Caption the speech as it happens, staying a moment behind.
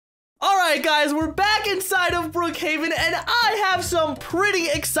Alright guys, we're back inside of Brookhaven and I have some pretty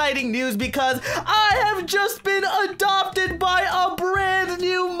exciting news because I have just been adopted by a brand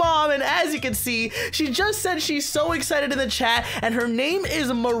new mom, and as you can see, she just said she's so excited in the chat and her name is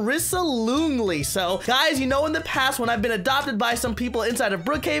Marissa Loongley. So guys, you know in the past when I've been adopted by some people inside of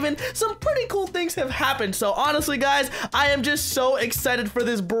Brookhaven, some pretty cool things have happened. So honestly guys, I am just so excited for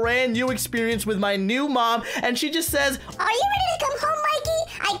this brand new experience with my new mom, and she just says, "Are you ready to come home,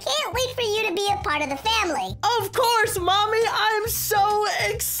 Mikey? I can't wait for you to be a part of the family." Of course, mommy, I'm so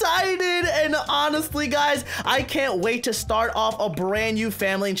excited. And honestly guys, I can't wait to start off a brand new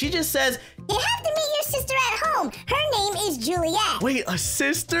family. And she just says, "You have to meet your sister at home. Her name is Juliet." Wait, a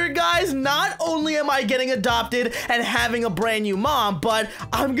sister, guys? Not only am I getting adopted and having a brand new mom, but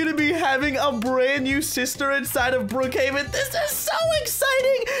I'm gonna be having a brand new sister inside of Brookhaven. This is so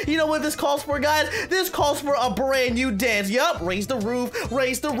exciting. You know what this calls for, guys? This calls for a brand new dance. Yup, raise the roof,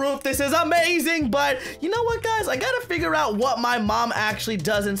 raise the roof. This is amazing. But you know what, guys? I gotta figure out what my mom actually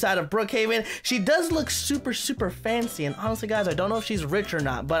does inside of Brookhaven. She does look super, super fancy. And honestly, guys, I don't know if she's rich or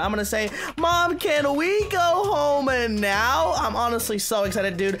not, but I'm gonna say, "Mom, can we go home and now?" I'm honestly so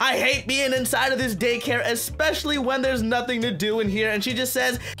excited, dude. I hate being inside of this daycare, especially when there's nothing to do in here. And she just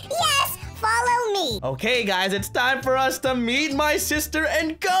says, "Yes, follow me." Okay, guys, it's time for us to meet my sister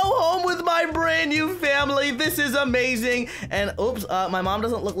and go home with my brand new family. This is amazing. And oops, my mom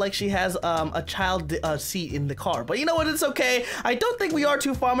doesn't look like she has a child seat in the car. But you know what? It's okay. I don't think we are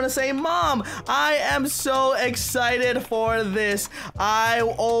too far. I'm gonna say, "Mom, I am so excited for this. I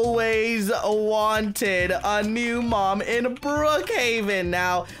always wanted a new mom in Brookhaven."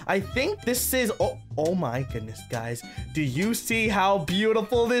 Now, I think this is... Oh my goodness, guys. Do you see how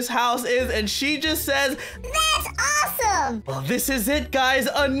beautiful this house is? And she just says, "That's awesome." Well, this is it, guys.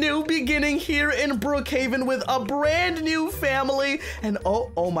 A new beginning here in Brookhaven with a brand new family. And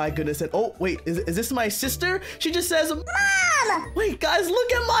oh my goodness. And oh, wait, is this my sister? She just says, "Mom!" Wait, guys,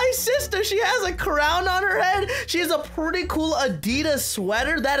 look at my sister. She has a crown on her head. She has a pretty cool Adidas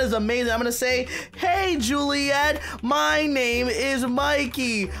sweater. That is amazing. I'm gonna say, "Hey, Juliet, my name is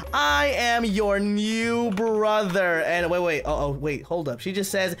Mikey. I am your new brother." And wait, wait, hold up. She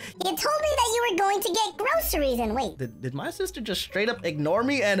just says, "You told me that you were going to get groceries." And wait, did my sister just straight up ignore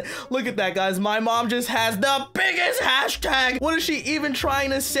me? And look at that, guys. My mom just has the biggest hashtag. What is she even trying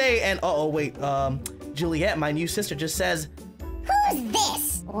to say? And wait, Juliet, my new sister, just says, "Who's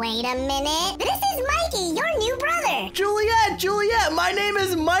this? Wait a minute. This is Mikey, your new brother." Juliet, my name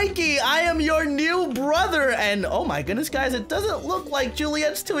is Mikey. I am your new brother." And oh my goodness, guys, it doesn't look like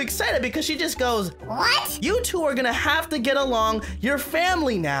Juliet's too excited because she just goes, "What? "You two are gonna have to get along. You're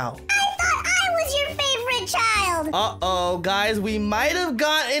family now." I thought I was your favorite child." Uh-oh, guys, we might have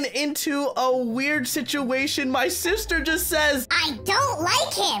gotten into a weird situation. My sister just says, "I don't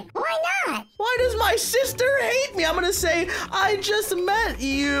like him." "Why not?" "Why does my sister hate me?" I'm gonna say, "I just met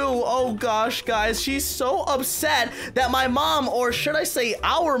you." Oh gosh, guys, she's so upset that my mom, or should I say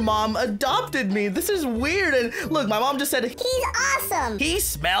our mom, adopted me. This is weird. And look, my mom just said, "He's awesome." "He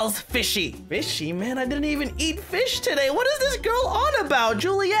smells fishy." Fishy? Man, I didn't even eat fish today. What is this girl on about?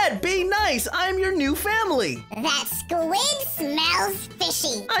 Juliet, be nice. I'm your new family. "That squid smells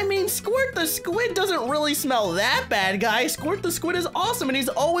fishy." I mean, Squirt the Squid doesn't really smell that bad, guys. Squirt the Squid is awesome, and he's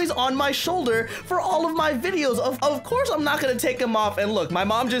always on my shoulder for all of my videos. Of course, I'm not gonna take him off. And look, my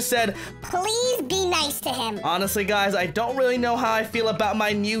mom just said, "Please be nice to him." Honestly, guys, I don't really know how I feel about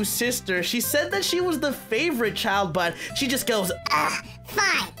my new sister. She said that she was the favorite child, but she just goes,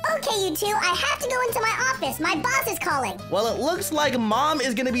 Fine. Okay, you two, I have to go into my office. My boss is calling. Well, it looks like mom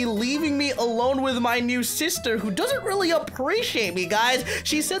is gonna be leaving me alone with my new sister, who doesn't really appreciate me, guys.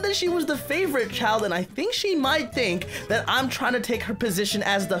 She said that she was the favorite child, and I think she might think that I'm trying to take her position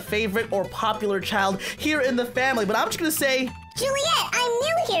as the favorite or popular child here in the family. But I'm just gonna say, "Juliet, I'm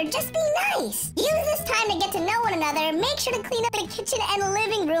new here. Just be nice. Use this time to get to know one another. Make sure to clean up the kitchen and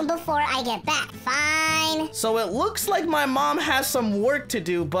living room before I get back." "Fine." So it looks like my mom has some work to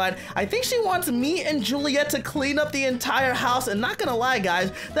do, but I think she wants me and Juliet to clean up the entire house. And not gonna lie,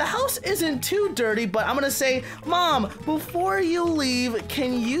 guys, the house isn't too dirty, but I'm gonna say, "Mom, before you leave,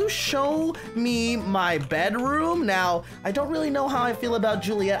 can you show me my bedroom?" Now, I don't really know how I feel about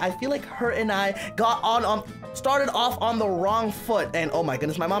Juliet. I feel like her and I started off on the wrong foot. And oh my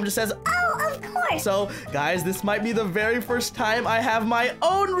goodness, my mom just says, "Oh, of course." So guys, this might be the very first time I have my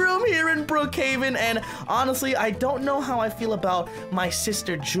own room here in Brookhaven. And honestly, I don't know how I feel about my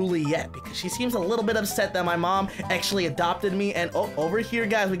sister Juliet, because she seems a little bit upset that my mom actually adopted me. And over here,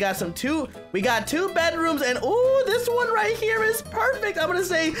 guys, we got two We got 2 bedrooms, and ooh, this one right here is perfect. I'm gonna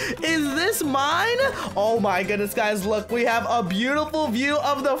say, is this mine? Oh my goodness, guys, look, we have a beautiful view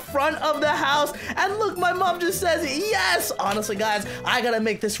of the front of the house, and look, my mom just says yes. Honestly, guys, I gotta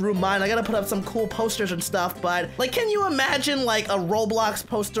make this room mine. I gotta put up some cool posters and stuff, but like, can you imagine like a Roblox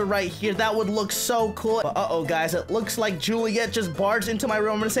poster right here? That would look so cool. But uh-oh, guys, it looks like Juliet just barged into my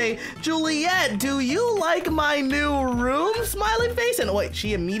room. I'm gonna say, Juliet, do you like my new room? Smiley face. And wait,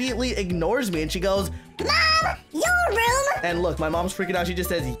 she immediately ignores me and she goes, Mom, your room. and look, my mom's freaking out. She just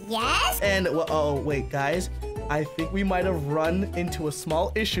says, Yes? and oh, wait, guys, I think we might have run into a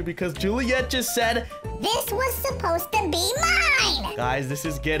small issue because Juliet just said, This was supposed to be mine. guys, this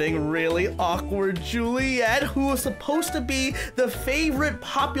is getting really awkward. Juliet, who was supposed to be the favorite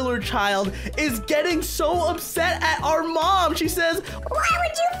popular child, is getting so upset at our mom. She says, Why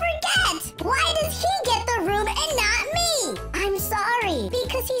would you forget? Why does he get the room and not me? I'm sorry,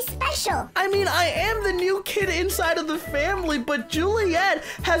 because he's special. I mean, I am the new kid inside of the family, but Juliet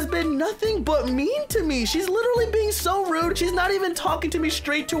has been nothing but mean to me. She's literally being so rude. She's not even talking to me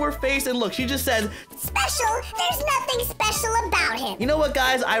straight to her face. And look, she just says, Special? There's nothing special about him. you know what,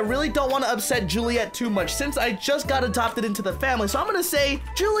 guys? I really don't want to upset Juliet too much since I just got adopted into the family. So I'm going to say,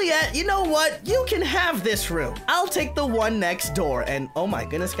 Juliet, you know what? You can have this room. I'll take the one next door. And oh my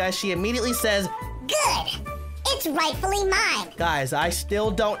goodness, guys, she immediately says, Good. It's rightfully mine. guys, I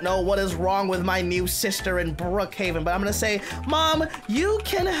still don't know what is wrong with my new sister in Brookhaven, but I'm gonna say, Mom, you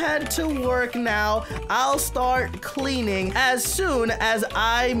can head to work now. I'll start cleaning as soon as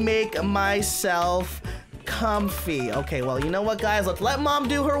I make myself comfy. Okay, well, you know what, guys? Let's let Mom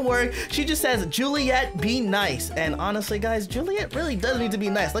do her work. She just says, Juliet, be nice. And honestly, guys, Juliet really does need to be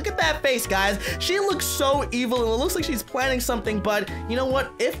nice. Look at that face, guys. She looks so evil, and it looks like she's planning something, but you know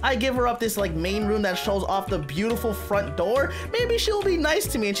what? If I give her up this, like, main room that shows off the beautiful front door, maybe she'll be nice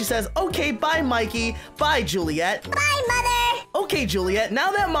to me. And she says, okay, bye, Mikey. Bye, Juliet. Bye, Mother. Okay, Juliet, now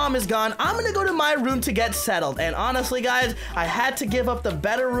that Mom is gone, I'm gonna go to my room to get settled. And honestly, guys, I had to give up the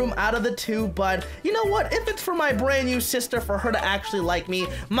better room out of the 2, but you know what? If it's for my brand new sister, for her to actually like me,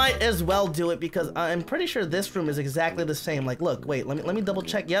 might as well do it, because I'm pretty sure this room is exactly the same. Like, look, wait, let me double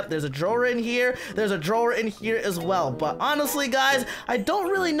check. Yep, there's a drawer in here. There's a drawer in here as well. But honestly, guys, I don't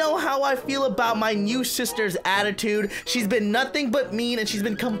really know how I feel about my new sister's attitude. She's been nothing but mean, and she's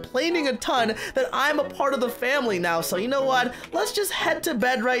been complaining a ton that I'm a part of the family now. So you know what? Let's just head to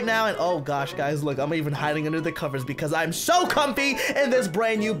bed right now. And oh gosh, guys, look, I'm even hiding under the covers because I'm so comfy in this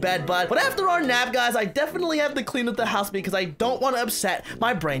brand new bed. But after our nap, guys, I definitely have to clean up the house because I don't want to upset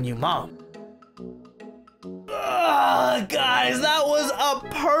my brand new mom. Guys, that was a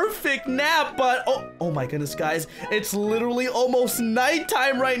perfect nap, but oh my goodness, guys, it's literally almost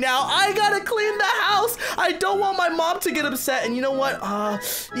nighttime right now. I gotta clean the house. I don't want my mom to get upset, and you know what?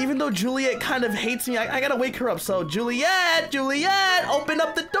 Even though Juliet kind of hates me, I gotta wake her up. So Juliet, open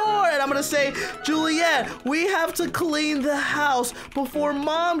up the door, and I'm gonna say, Juliet, we have to clean the house before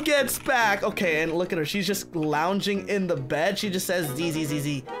Mom gets back. Okay, and look at her. She's just lounging in the bed. She just says,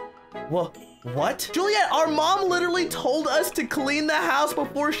 ZZZZ. Whoa. What? Juliet, our mom literally told us to clean the house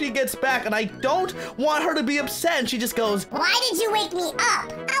before she gets back, and I don't want her to be upset. And she just goes, Why did you wake me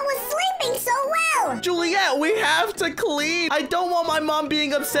up? I was sleeping so well. Juliet, we have to clean. I don't want my mom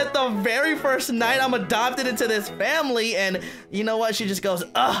being upset the very first night I'm adopted into this family. And you know what? She just goes,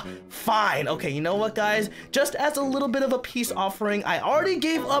 fine. Okay, you know what, guys? Just as a little bit of a peace offering, I already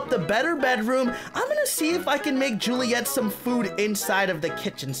gave up the better bedroom. I'm gonna see if I can make Juliet some food inside of the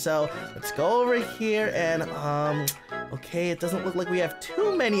kitchen. So let's go over here and okay, it doesn't look like we have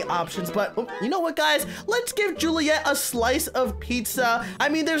too many options, but you know what, guys? Let's give Juliet a slice of pizza. I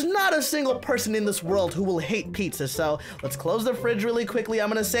mean, there's not a single person in this world who will hate pizza, so let's close the fridge really quickly. I'm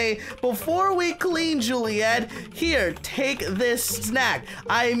gonna say, before we clean, Juliet, here, take this snack.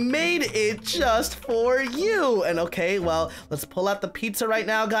 I made it just for you. And okay, well, let's pull out the pizza right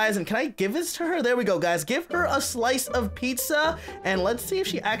now, guys, and can I give this to her? There we go, guys. Give her a slice of pizza, and let's see if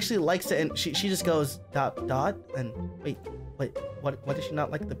she actually likes it. And she just goes, dot, and wait, what does she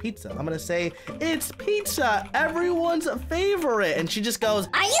not like the pizza? I'm gonna say, it's pizza, everyone's favorite. And she just goes,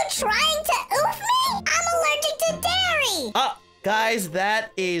 Are you trying to oof me? I'm allergic to dairy. Guys, that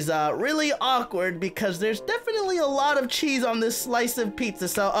is really awkward because there's definitely a lot of cheese on this slice of pizza.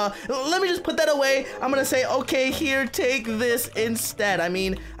 So let me just put that away. I'm gonna say, okay, here, take this instead. I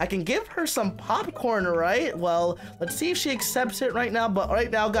mean, I can give her some popcorn, right? Well, let's see if she accepts it right now. But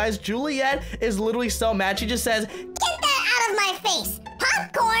right now, guys, Juliet is literally so mad. She just says, Get that out of my face.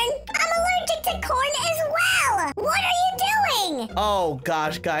 Popcorn? I'm allergic to corn as well. What are you doing? Oh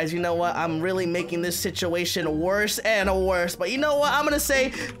gosh, guys, you know what? I'm really making this situation worse and worse. But you know what? I'm gonna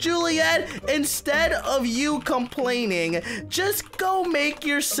say, Juliet, instead of you complaining, just go make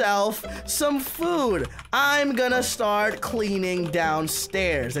yourself some food. I'm gonna start cleaning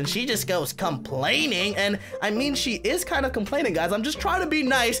downstairs. And she just goes, complaining? And I mean, she is kind of complaining, guys. I'm just trying to be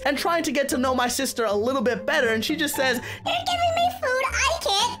nice and trying to get to know my sister a little bit better. And she just says, you're giving me food I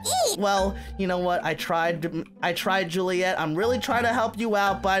can't eat. Well, you know what? I tried, Juliet. I'm really trying to help you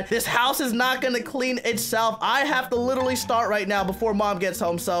out, but this house is not gonna clean itself. I have to literally start right now before mom gets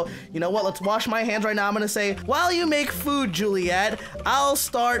home. So, you know what? Let's wash my hands right now. I'm gonna say, while you make food, Juliet, I'll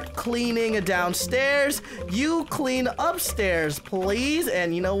start cleaning downstairs. You clean upstairs, please.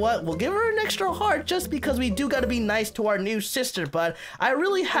 And you know what? We'll give her an extra heart just because we do gotta be nice to our new sister. But I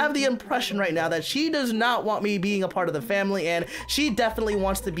really have the impression right now that she does not want me being a part of the family, and she definitely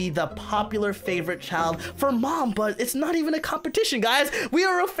wants to be the popular favorite child for mom. But it's not even a competition, guys. We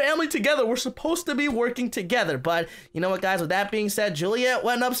are a family together. We're supposed to be working together. But you know what, guys? With that being said, Juliet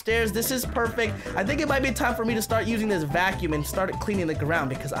went upstairs. This is perfect. I think it might be time for me to start using this vacuum and start cleaning the ground,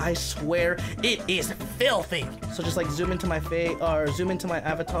 because I swear it is filthy. So just like zoom into my face, or zoom into my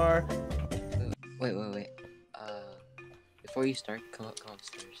avatar. Wait. Before you start, come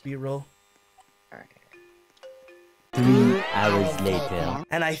upstairs. B-roll. Alright. 3 hours later.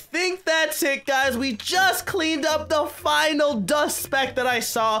 And I think that's it, guys. We just cleaned up the final dust speck that I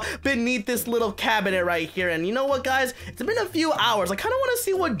saw beneath this little cabinet right here. And you know what, guys? It's been a few hours. I kind of want to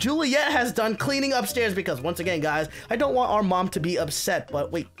see what Juliet has done cleaning upstairs, because once again, guys, I don't want our mom to be upset.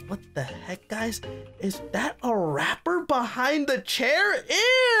 But wait, what the heck, guys? Is that a wrapper behind the chair?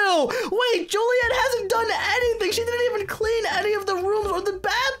 Ew! Wait, Juliet hasn't done anything. She didn't even clean any of the rooms or the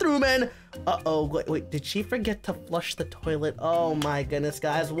bathroom. And uh-oh, wait, did she forget to flush the toilet? Oh my goodness,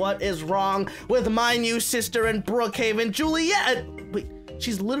 guys, what is wrong with my new sister in Brookhaven? Juliet! Wait,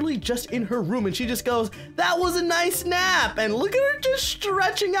 she's literally just in her room and she just goes, that was a nice nap. And look at her just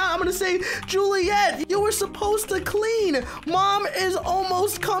stretching out. I'm gonna say, Juliet, you were supposed to clean. Mom is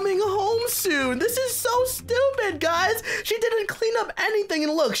almost coming home soon. This is so stupid, guys. She didn't clean up anything.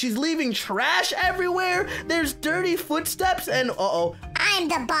 And look, she's leaving trash everywhere. There's dirty footsteps and uh-oh. I'm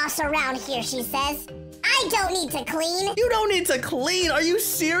the boss around here, she says. I don't need to clean. You don't need to clean. Are you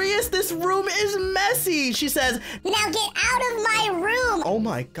serious? This room is messy. She says, now get out of my room. Oh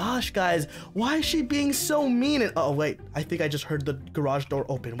my gosh, guys. Why is she being so mean? And oh, wait. I think I just heard the garage door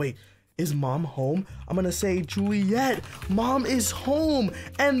open. Wait. Is mom home? I'm gonna say, Juliet, mom is home.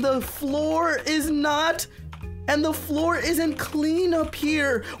 And the floor is not... And the floor isn't clean up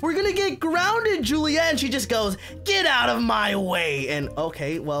here. We're gonna get grounded, Juliet. And she just goes, get out of my way. And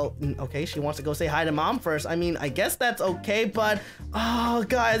okay, well, okay, she wants to go say hi to mom first. I mean, I guess that's okay, but oh,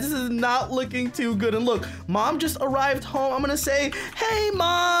 guys, this is not looking too good. And look, mom just arrived home. I'm gonna say, hey,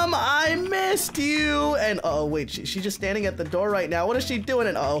 mom, I missed you. And oh, wait, she's just standing at the door right now. What is she doing?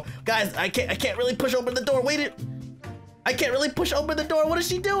 And oh, guys, I can't really push open the door. Wait, I can't really push open the door. What is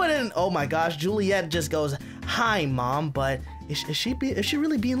she doing? And oh my gosh, Juliet just goes, hi, mom. But is she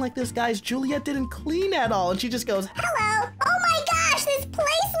really being like this, guys? Juliet didn't clean at all. And she just goes, hello. Oh my gosh, this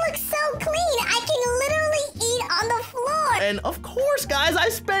place looks so clean. I can literally eat on the floor. And of course, guys, I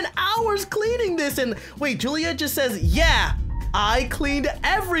spent hours cleaning this. And wait, Juliet just says, yeah, I cleaned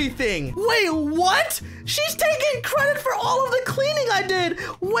everything. Wait, what? She's taking credit for all of the cleaning I did.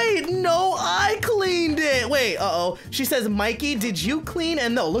 Wait, no, I cleaned it. Wait, uh-oh. She says, Mikey, did you clean?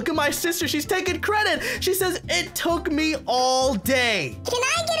 And no, look at my sister. She's taking credit. She says, it took me all day. Can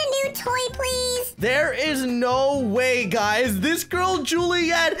I get a new toy, please? There is no way, guys. This girl,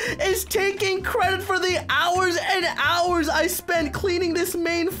 Juliet, is taking credit for the hours and hours I spent cleaning this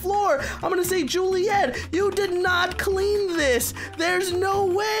main floor. I'm gonna say, Juliet, you did not clean this. There's no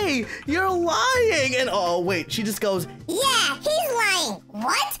way. You're lying. And oh, wait, she just goes, yeah, he's lying.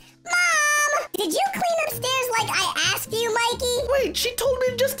 What? Mom, did you clean upstairs like I asked you, Mikey? Wait, she told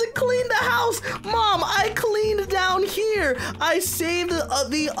me just to clean the house. Mom, I cleaned down here. I saved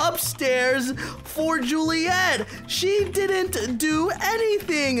the upstairs for Juliet. She didn't do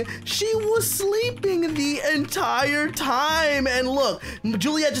anything. She was sleeping the entire time. And look,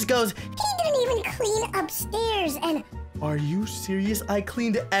 Juliet just goes, he didn't even clean upstairs. And are you serious? I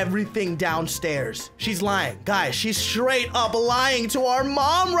cleaned everything downstairs. She's lying. Guys, she's straight up lying to our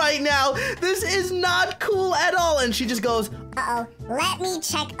mom right now. This is not cool at all. And she just goes, uh-oh, Let me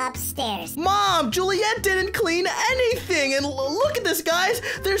check upstairs. Mom, Juliet didn't clean anything. And look at this, guys.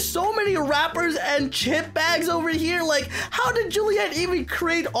 There's so many wrappers and chip bags over here. Like, how did Juliet even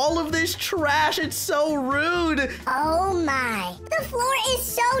create all of this trash? It's so rude. Oh my. The floor is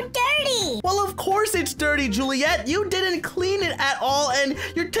so dirty. Well, of course it's dirty, Juliet. You didn't clean it at all, and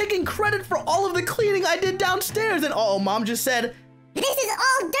you're taking credit for all of the cleaning I did downstairs. And oh, Mom just said, this is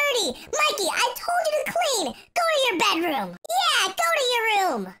all dirty. Mikey, I told you to clean. Go to your bedroom. Yeah, go to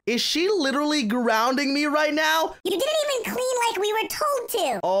your room. is she literally grounding me right now? You didn't even clean like we were told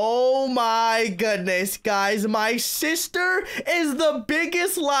to. Oh my goodness, guys. My sister is the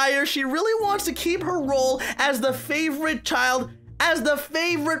biggest liar. She really wants to keep her role as the favorite child, as the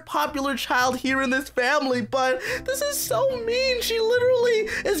favorite popular child here in this family, but this is so mean. She literally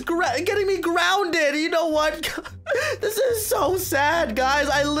is getting me grounded. You know what? This is so sad, guys.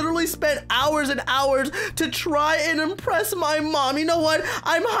 I literally spent hours and hours to try and impress my mom. You know what?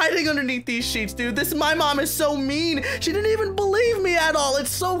 I'm hiding underneath these sheets, dude. My mom is so mean. She didn't even believe me at all.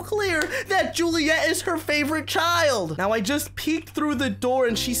 It's so clear that Juliet is her favorite child. Now, I just peeked through the door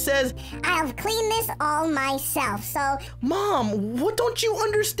and she says, I'll clean this all myself, so... Mom, what don't you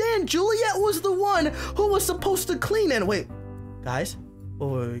understand? Juliet was the one who was supposed to clean. And wait, guys,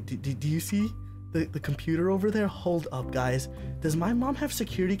 do you see the computer over there? Hold up, guys. Does my mom have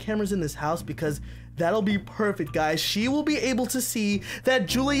security cameras in this house? Because that'll be perfect, guys. She will be able to see that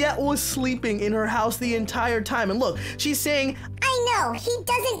Juliet was sleeping in her house the entire time. And look, she's saying, I know, he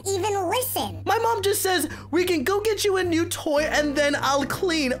doesn't even listen. my mom just says, we can go get you a new toy and then I'll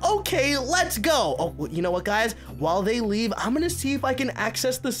clean. Okay, let's go. Oh, well, you know what, guys? While they leave, I'm gonna see if I can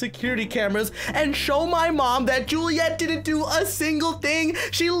access the security cameras and show my mom that Juliet didn't do a single thing.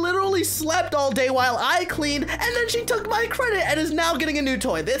 She literally slept all day while I cleaned, and then she took my credit and is now getting a new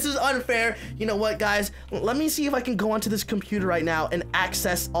toy. This is unfair. You know what, guys? Let me see if I can go onto this computer right now and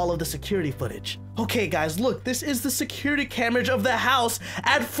access all of the security footage. Okay, guys, look, this is the security cameras of the house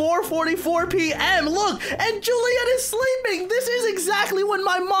at 4:44 p.m. Look, and Juliet is sleeping. This is exactly when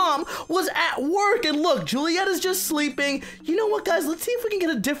my mom was at work. And look, Juliet is just sleeping. You know what, guys? Let's see if we can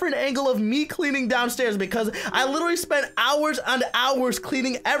get a different angle of me cleaning downstairs, because I literally spent hours and hours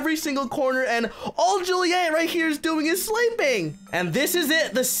cleaning every single corner, and all Juliet right here is doing is sleeping. And this is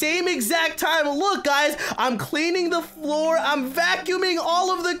it, the same exact time. Look, guys, I'm cleaning the floor. I'm vacuuming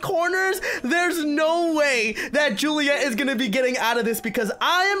all of the corners. There's no way that Juliet is gonna be getting out of this, because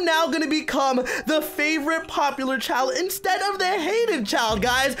I am now gonna become the favorite popular child instead of the hated child,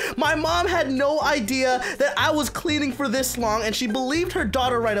 guys. My mom had no idea that I was cleaning for this long, and she believed her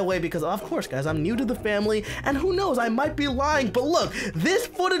daughter right away because, of course, guys, I'm new to the family, and who knows, I might be lying. But look, this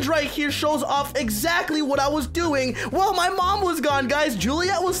footage right here shows off exactly what I was doing while my mom was gone, guys.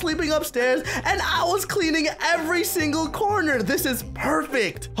 Juliet was sleeping upstairs, and I was cleaning every single corner. This is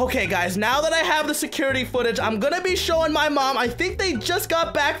perfect. Okay, guys, now that I have the security footage, I'm gonna be showing my mom. I think they just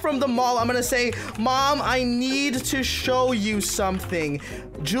got back from the mall. I'm gonna say, Mom, I need to show you something.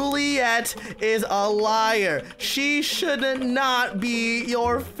 Juliet is a liar. She should not be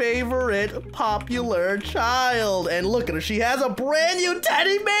your favorite popular child. And look at her. She has a brand new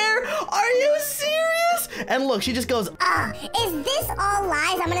teddy bear. Are you serious? And look, she just goes, Is this all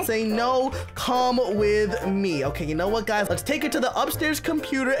lies? I'm gonna say, no, come with me. Okay, you know what, guys? Let's take her to the upstairs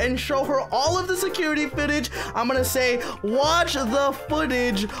computer and show her all of the security footage. I'm gonna say, watch the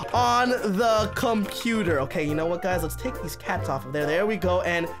footage on the computer. Okay, you know what, guys? Let's take these cats off of there. There we go.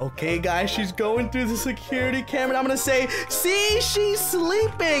 And okay, guys, she's going through the security camera. I'm gonna say, see, she's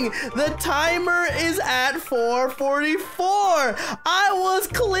sleeping. The timer is at 4:44. I was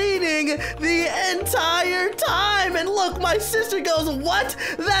cleaning the entire time. And look, my sister goes, what?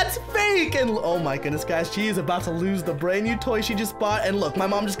 That's fake. And oh my goodness, guys, she is about to lose the brand new toy she just bought. And look, my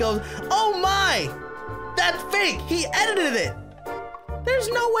mom just goes, oh my, that's fake. He edited it. There's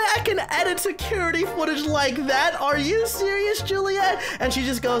no way I can edit security footage like that. Are you serious, Juliet? And she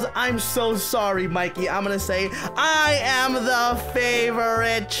just goes, I'm so sorry, Mikey. I'm gonna say, I am the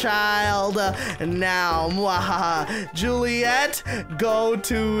favorite child. Now, mwahaha. Juliet, go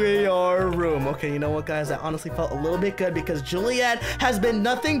to your room. Okay, you know what, guys? I honestly felt a little bit good because Juliet has been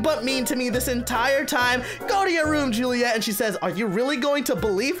nothing but mean to me this entire time. Go to your room, Juliet. And she says, are you really going to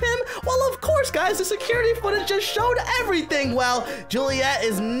believe him? Well, of course, guys. The security footage just showed everything. Well, Juliet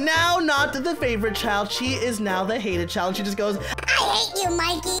is now not the favorite child. She is now the hated child. And she just goes, I hate you,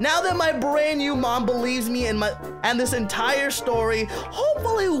 Mikey. now that my brand new mom believes me and this entire story,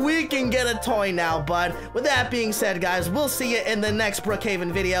 hopefully we can get a toy now. But with that being said, guys, we'll see you in the next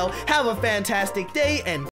Brookhaven video. Have a fantastic day and